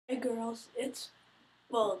girls, it's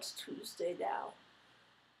Tuesday now.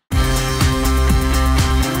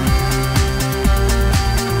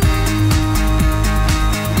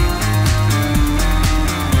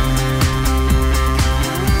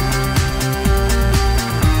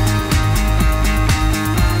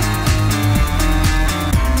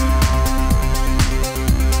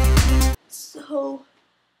 So,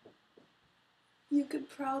 you could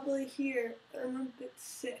probably hear I'm a bit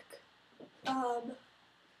sick.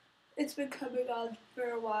 It's been coming on for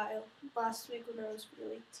a while. Last week when I was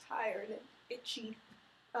really tired and itchy,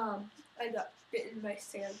 I got bitten by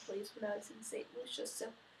sand fleas when I was in St. Lucia, so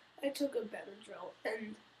I took a Benadryl,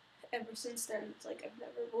 and ever since then, it's like I've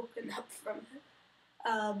never woken up from it.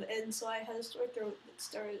 And so I had a sore throat that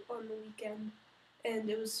started on the weekend, and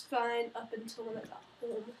it was fine up until when I got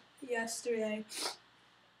home yesterday.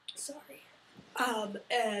 Sorry.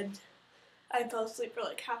 And I fell asleep for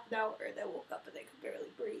like half an hour, and I woke up and I could barely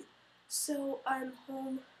breathe. So I'm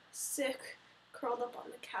home, sick, curled up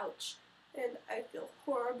on the couch, and I feel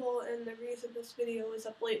horrible, and the reason this video was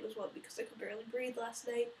up late was, one, because I could barely breathe last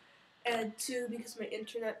night, and two, because my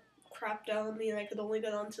internet crapped out on me and I could only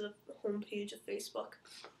get onto the homepage of Facebook.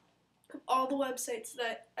 Of all the websites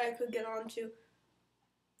that I could get onto,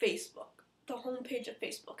 Facebook, the homepage of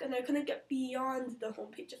Facebook, and I couldn't get beyond the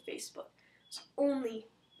homepage of Facebook. It's only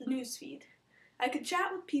the newsfeed. I could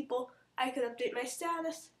chat with people, I could update my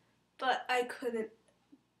status, but I couldn't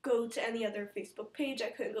go to any other Facebook page, I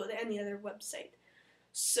couldn't go to any other website.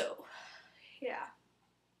 So, yeah.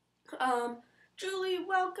 Julie,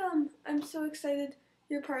 welcome! I'm so excited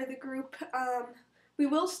you're part of the group. We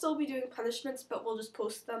will still be doing punishments, but we'll just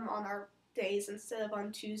post them on our days instead of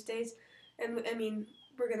on Tuesdays. And, I mean,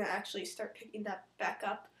 we're going to actually start picking that back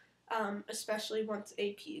up, especially once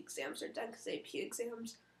AP exams are done, because AP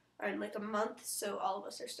exams are in like a month, so all of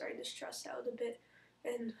us are starting to stress out a bit,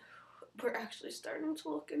 and we're actually starting to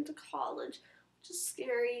look into college, which is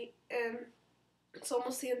scary, and it's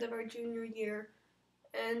almost the end of our junior year,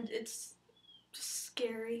 and it's just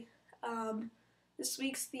scary. This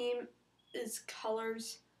week's theme is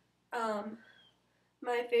colors.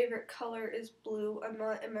 My favorite color is blue. I'm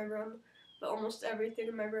not in my room, but almost everything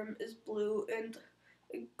in my room is blue, and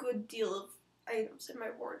a good deal of items in my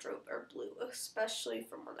wardrobe are blue, especially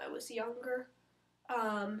from when I was younger.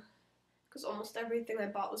 Because almost everything I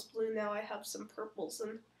bought was blue. Now I have some purples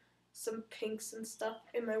and some pinks and stuff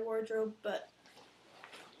in my wardrobe, but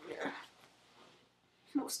yeah,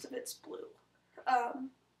 most of it's blue.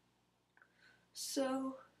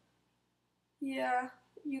 So, yeah,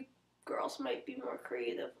 you girls might be more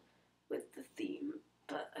creative with the theme,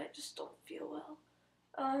 but I just don't feel well.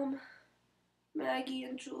 Maggie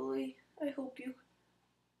and Julie, I hope you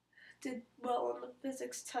did well on the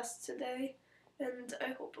physics test today, and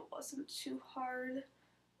I hope it wasn't too hard.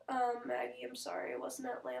 Maggie, I'm sorry I wasn't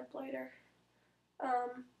at Lamplighter. I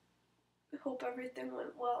hope everything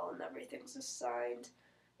went well and everything's assigned.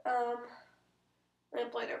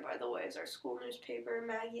 Lamplighter, by the way, is our school newspaper.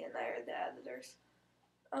 Maggie and I are the editors.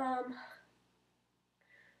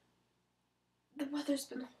 The weather's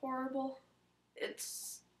been horrible.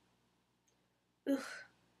 It's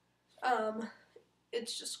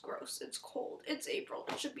just gross. It's cold. It's April.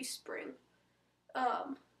 It should be spring.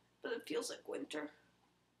 But it feels like winter.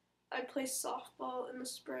 I play softball in the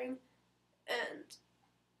spring, and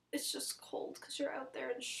it's just cold because you're out there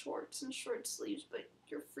in shorts and short sleeves, but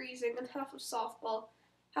you're freezing, and half of softball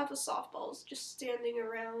is just standing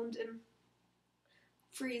around and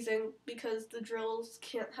freezing because the drills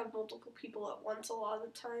can't have multiple people at once a lot of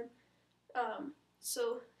the time.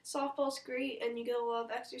 So softball's great, and you get a lot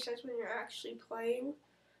of exercise when you're actually playing,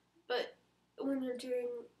 but when you're doing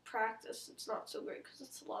practice, it's not so great because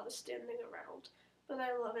it's a lot of standing around. But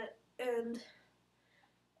I love it, and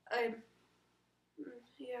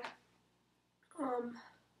yeah.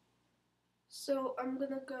 So I'm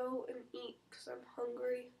gonna go and eat because I'm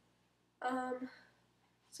hungry.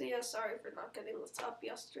 So yeah, sorry for not getting this up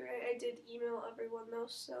yesterday. I did email everyone though,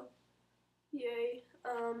 so yay.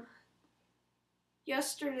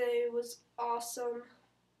 Yesterday was awesome.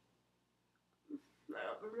 I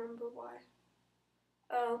don't remember why.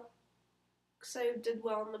 Oh, because I did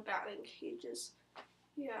well in the batting cages.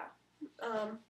 Yeah.